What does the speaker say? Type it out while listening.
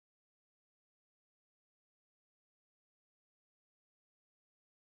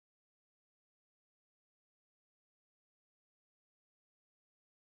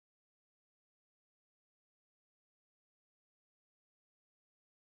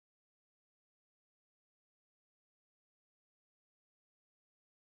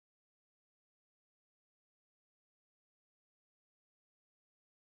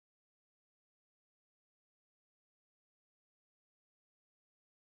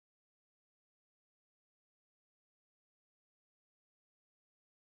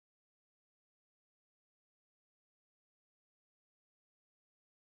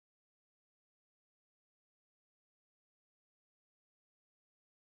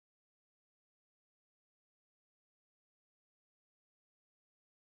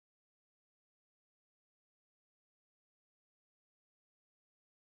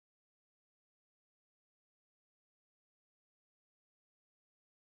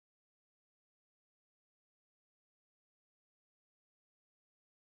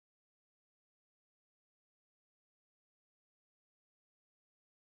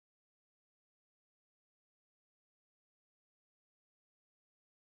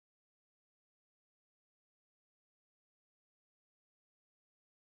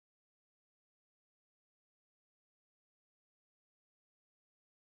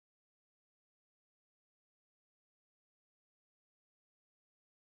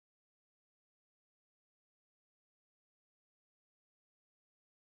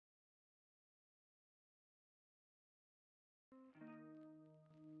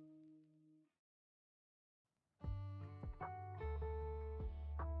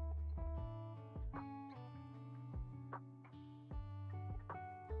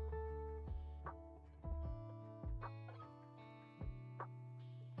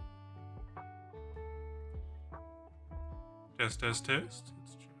Test, test, test.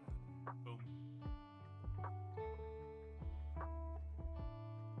 Let's try. Boom.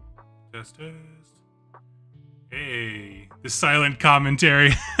 Test, test. Hey, the silent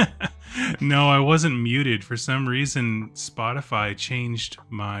commentary. No, I wasn't muted. For some reason, Spotify changed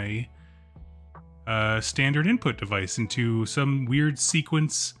my standard input device into some weird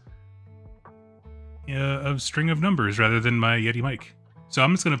sequence of string of numbers rather than my Yeti mic. So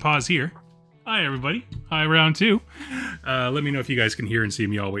I'm just going to pause here. Hi, everybody. Hi, round two. Let me know if you guys can hear and see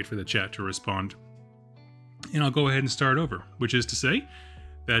me. I'll wait for the chat to respond. And I'll go ahead and start over, which is to say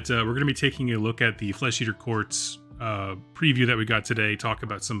that we're going to be taking a look at the Flesh Eater Court's preview that we got today, talk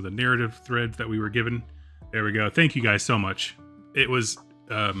about some of the narrative threads that we were given. There we go. Thank you guys so much. It was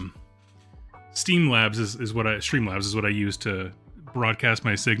Streamlabs is what I use to broadcast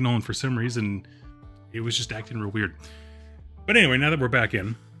my signal, and for some reason it was just acting real weird. But anyway, now that we're back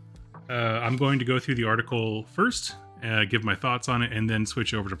in, I'm going to go through the article first, give my thoughts on it, and then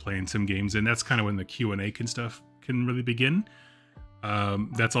switch over to playing some games, and that's kind of when the Q&A can really begin.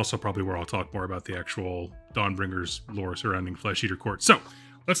 That's also probably where I'll talk more about the actual Dawnbringer's lore surrounding Flesh Eater Court. So,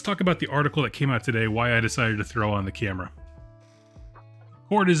 let's talk about the article that came out today, why I decided to throw on the camera.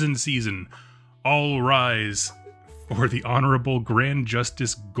 Court is in season. All rise for the Honorable Grand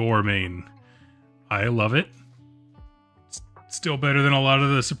Justice Gormain. I love it. It's still better than a lot of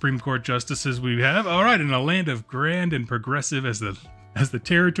the Supreme Court justices we have. All right, in a land of grand and progressive as the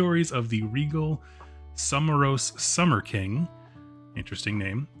territories of the regal Summeros Summer King, interesting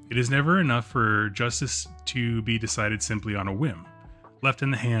name, it is never enough for justice to be decided simply on a whim, left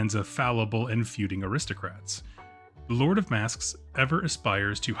in the hands of fallible and feuding aristocrats. The Lord of Masks ever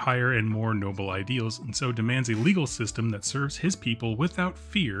aspires to higher and more noble ideals, and so demands a legal system that serves his people without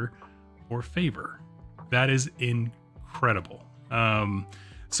fear or favor. That is incredible.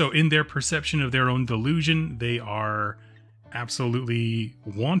 So in their perception of their own delusion, they are absolutely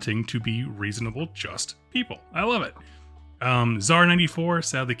wanting to be reasonable, just people. I love it. Czar94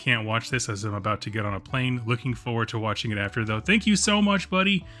 sadly can't watch this as I'm about to get on a plane. Looking forward to watching it after, though. Thank you so much,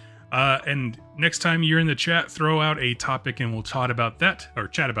 buddy. And next time you're in the chat, throw out a topic and we'll chat about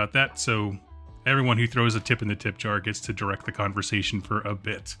that. So everyone who throws a tip in the tip jar gets to direct the conversation for a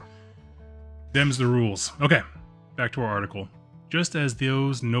bit. Them's the rules. Okay, back to our article. Just as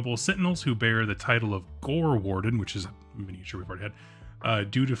those noble sentinels who bear the title of Gore Warden, which is a miniature we've already had,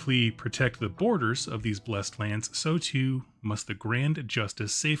 dutifully protect the borders of these blessed lands, so too must the Grand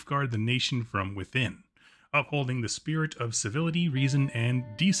Justice safeguard the nation from within, upholding the spirit of civility, reason, and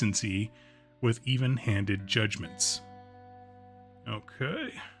decency with even-handed judgments.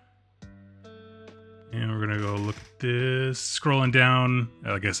 Okay. And we're going to go look at this. Scrolling down,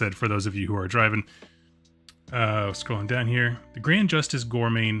 like I said, for those of you who are driving, scrolling down here, the Grand Justice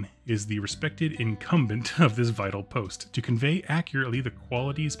Gormain is the respected incumbent of this vital post. To convey accurately the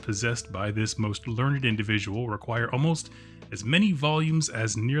qualities possessed by this most learned individual require almost as many volumes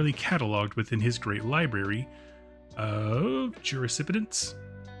as nearly cataloged within his great library of jurisprudence.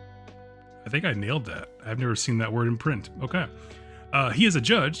 I think I nailed that. I've never seen that word in print. Okay. He is a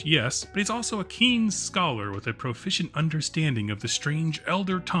judge, yes, but he's also a keen scholar with a proficient understanding of the strange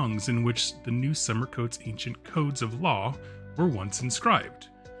elder tongues in which the New Summercoat's ancient codes of law were once inscribed.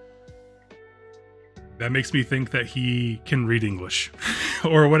 That makes me think that he can read English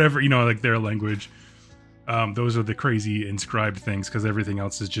or whatever, like their language. Those are the crazy inscribed things because everything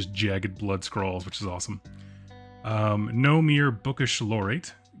else is just jagged blood scrolls, which is awesome. No mere bookish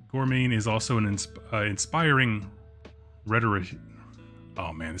laureate, Gormain is also an inspiring rhetoric.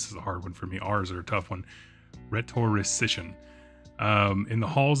 Oh man, this is a hard one for me. R's are a tough one. Rhetorician. In the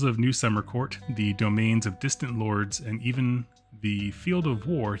halls of New Summer Court, the domains of distant lords, and even the field of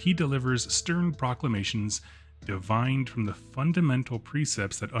war, he delivers stern proclamations divined from the fundamental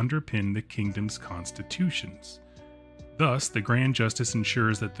precepts that underpin the kingdom's constitutions. Thus, the Grand Justice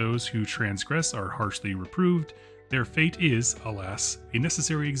ensures that those who transgress are harshly reproved. Their fate is, alas, a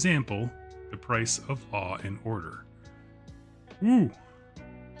necessary example, the price of law and order. Ooh.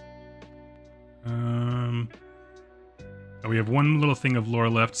 We have one little thing of lore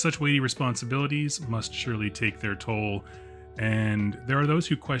left. Such weighty responsibilities must surely take their toll, and there are those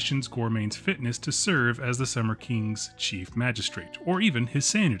who question Gormain's fitness to serve as the Summer King's chief magistrate, or even his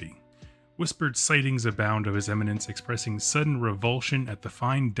sanity. Whispered sightings abound of His Eminence expressing sudden revulsion at the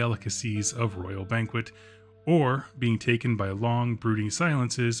fine delicacies of royal banquet, or being taken by long, brooding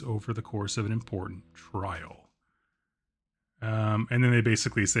silences over the course of an important trial. And then they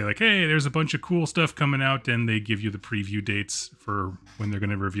basically say, like, hey, there's a bunch of cool stuff coming out, and they give you the preview dates for when they're going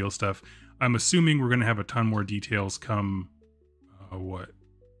to reveal stuff. I'm assuming we're going to have a ton more details come,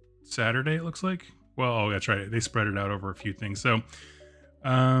 Saturday, it looks like? Well, oh, that's right. They spread it out over a few things. So,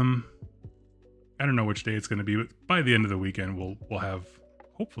 I don't know which day it's going to be, but by the end of the weekend, we'll have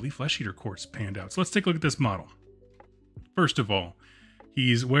hopefully Flesh Eater quartz panned out. So let's take a look at this model. First of all,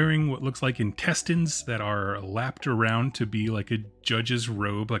 he's wearing what looks like intestines that are lapped around to be like a judge's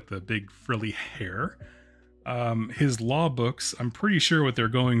robe, like the big frilly hair. His law books, I'm pretty sure what they're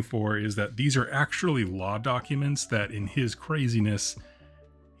going for is that these are actually law documents that in his craziness,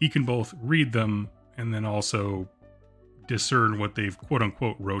 he can both read them and then also discern what they've quote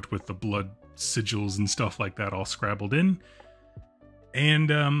unquote wrote with the blood sigils and stuff like that all scrabbled in.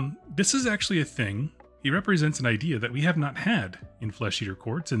 And this is actually a thing. He represents an idea that we have not had in Flesh Eater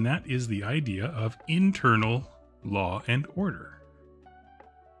Quartz, and that is the idea of internal law and order.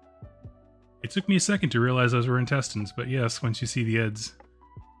 It took me a second to realize those were intestines, but yes, once you see the eds.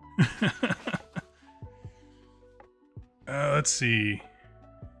 Let's see.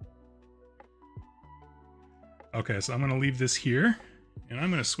 Okay, so I'm going to leave this here, and I'm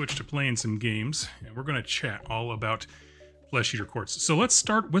going to switch to playing some games, and we're going to chat all about Flesh Eater Quartz. So let's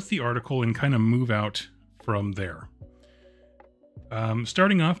start with the article and kind of move out from there.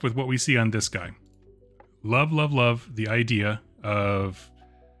 Starting off with what we see on this guy. Love, love, love the idea of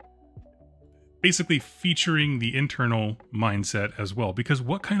basically featuring the internal mindset as well, because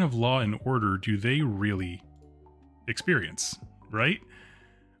what kind of law and order do they really experience, right?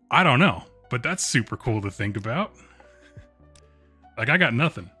 I don't know, but that's super cool to think about. Like, I got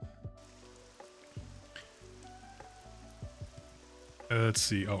nothing. Let's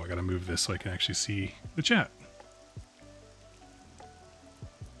see. Oh, I gotta move this so I can actually see the chat.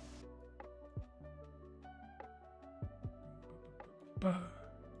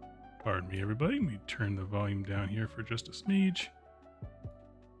 Pardon me, everybody. Let me turn the volume down here for just a smidge.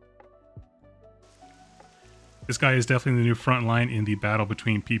 This guy is definitely the new front line in the battle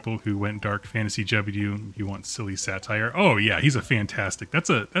between people who went dark fantasy JW. You want silly satire. Oh yeah, he's a fantastic. That's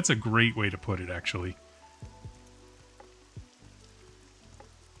a great way to put it, actually.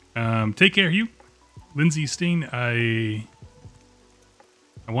 Take care, Hugh. Lindsay Steen, I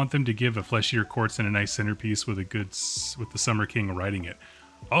want them to give a Flesh Eater Quartz and a nice centerpiece with the Summer King riding it.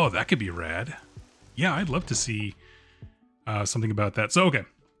 Oh, that could be rad. Yeah, I'd love to see something about that. So, okay.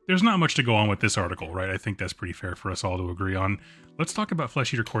 There's not much to go on with this article, right? I think that's pretty fair for us all to agree on. Let's talk about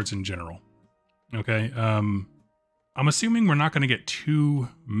Flesh Eater Quartz in general. Okay. I'm assuming we're not going to get too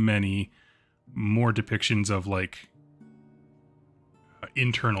many more depictions of, like,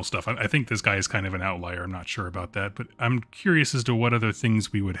 internal stuff. I think this guy is kind of an outlier. I'm not sure about that, but I'm curious as to what other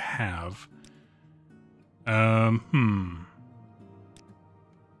things we would have.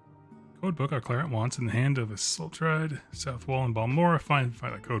 Code book our Claret wants in the hand of a Sultride, South Wall, and Balmora. Find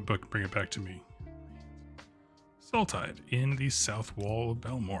that code book and bring it back to me. Sultide in the South Wall of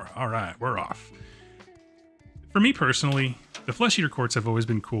Balmora. All right, we're off. For me personally, the Flesh Eater Quartz have always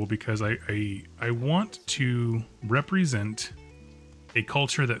been cool because I want to represent a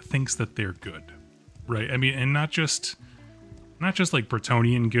culture that thinks that they're good, right? I mean, and not just like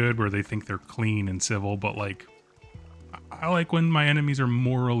Bretonian good where they think they're clean and civil, but like I like when my enemies are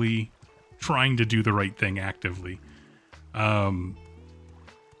morally trying to do the right thing actively. And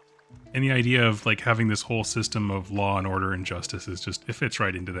the idea of like having this whole system of law and order and justice is just, it fits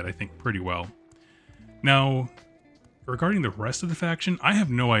right into that, I think, pretty well. Now, regarding the rest of the faction, I have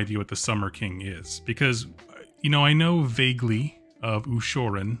no idea what the Summer King is because, you know, I know vaguely of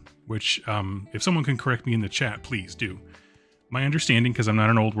Ushoran, which, if someone can correct me in the chat, please do. My understanding, because I'm not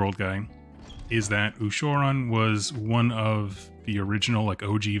an old world guy, is that Ushoran was one of the original, like,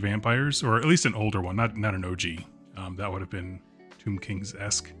 OG vampires, or at least an older one, not an OG. That would have been Tomb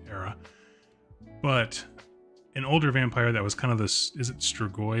Kings-esque era. But an older vampire that was kind of this, is it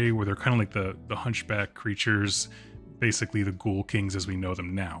Strigoi, where they're kind of like the hunchback creatures, basically the ghoul kings as we know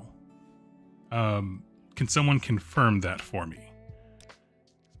them now. Can someone confirm that for me?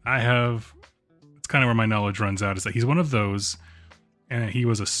 It's kind of where my knowledge runs out, is that he's one of those, and he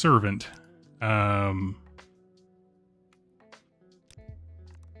was a servant.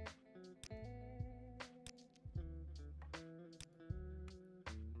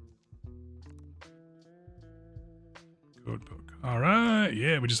 Codebook. All right.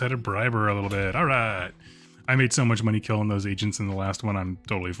 Yeah, we just had to bribe her a little bit. All right. I made so much money killing those agents in the last one. I'm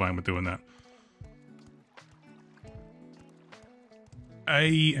totally fine with doing that.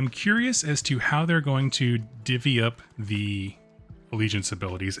 I am curious as to how they're going to divvy up the allegiance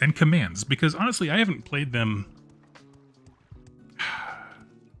abilities and commands, because honestly, I haven't played them.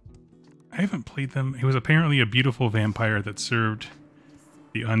 He was apparently a beautiful vampire that served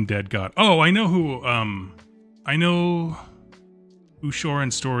the undead god. Oh, I know who,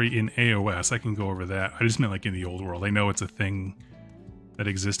 Ushoran story in AOS. I can go over that. I just meant like in the old world. I know it's a thing that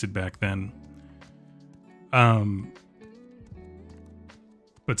existed back then.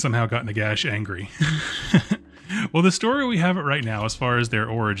 But somehow got Nagash angry. Well, the story we have it right now, as far as their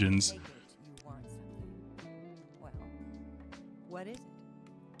origins. Well, what is it?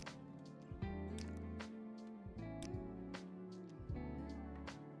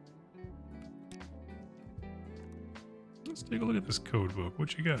 Let's take a look at this code book.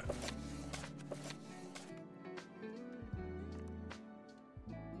 What you got?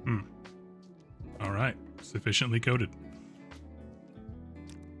 All right, sufficiently coded.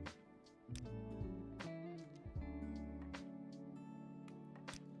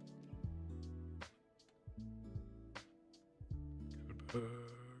 Code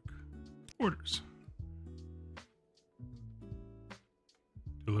book. Orders.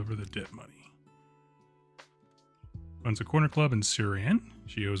 Deliver the debt money. Runs a corner club in Suran.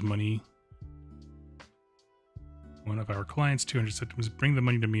 She owes money. One of our clients, 200 centimes. Bring the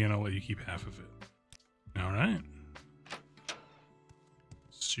money to me and I'll let you keep half of it. All right.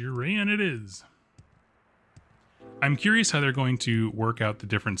 Suran it is. I'm curious how they're going to work out the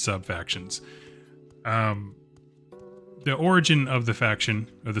different sub-factions. The origin of the faction,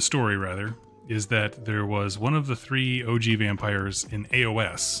 or the story rather, is that there was one of the 3 OG vampires in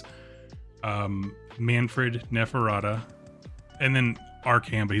AOS. Manfred, Neferata, and then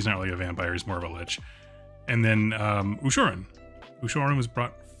Arkham, but he's not really a vampire, he's more of a lich. And then Ushoran. Ushoran was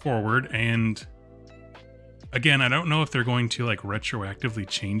brought forward, and again, I don't know if they're going to like retroactively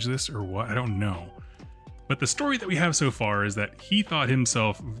change this or what, I don't know. But the story that we have so far is that he thought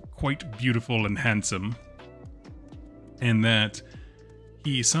himself quite beautiful and handsome, and that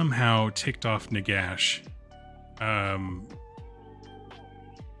he somehow ticked off Nagash.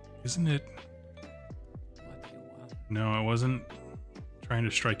 Isn't it? No, I wasn't trying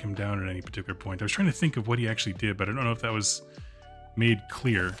to strike him down at any particular point. I was trying to think of what he actually did, but I don't know if that was made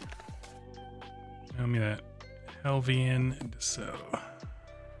clear. Tell me that. Helvian and so.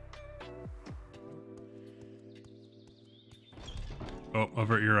 Oh,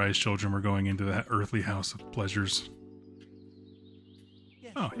 avert your eyes, children. We're going into that earthly house of pleasures.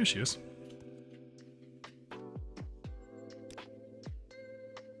 Oh, here she is.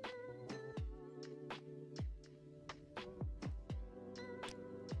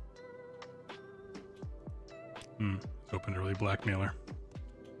 Open to really blackmail her.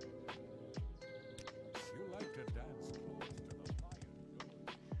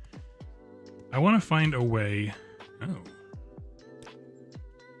 I want to find a way. Oh.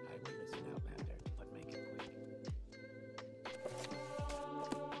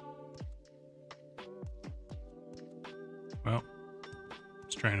 Well,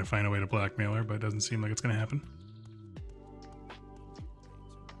 just trying to find a way to blackmail her, but it doesn't seem like it's going to happen.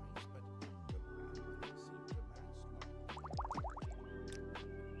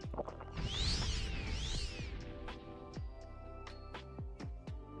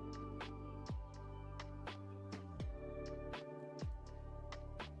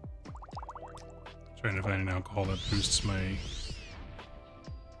 Trying to find an alcohol that boosts my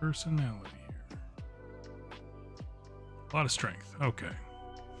personality here. A lot of strength. Okay.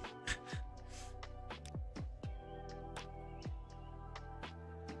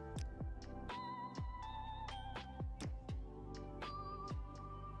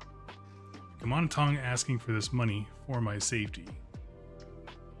 Come on, Tong, asking for this money for my safety.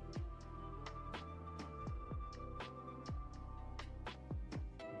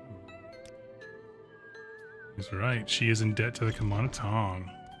 That's right. She is in debt to the Kamana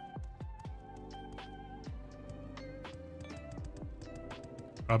Tong.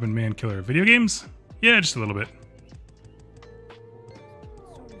 Robin Man Killer. Video games? Yeah, just a little bit.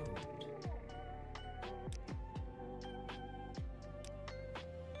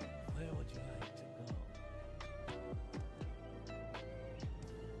 Where would you like to go?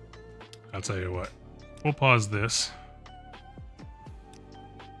 I'll tell you what. We'll pause this.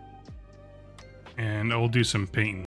 And I'll do some painting.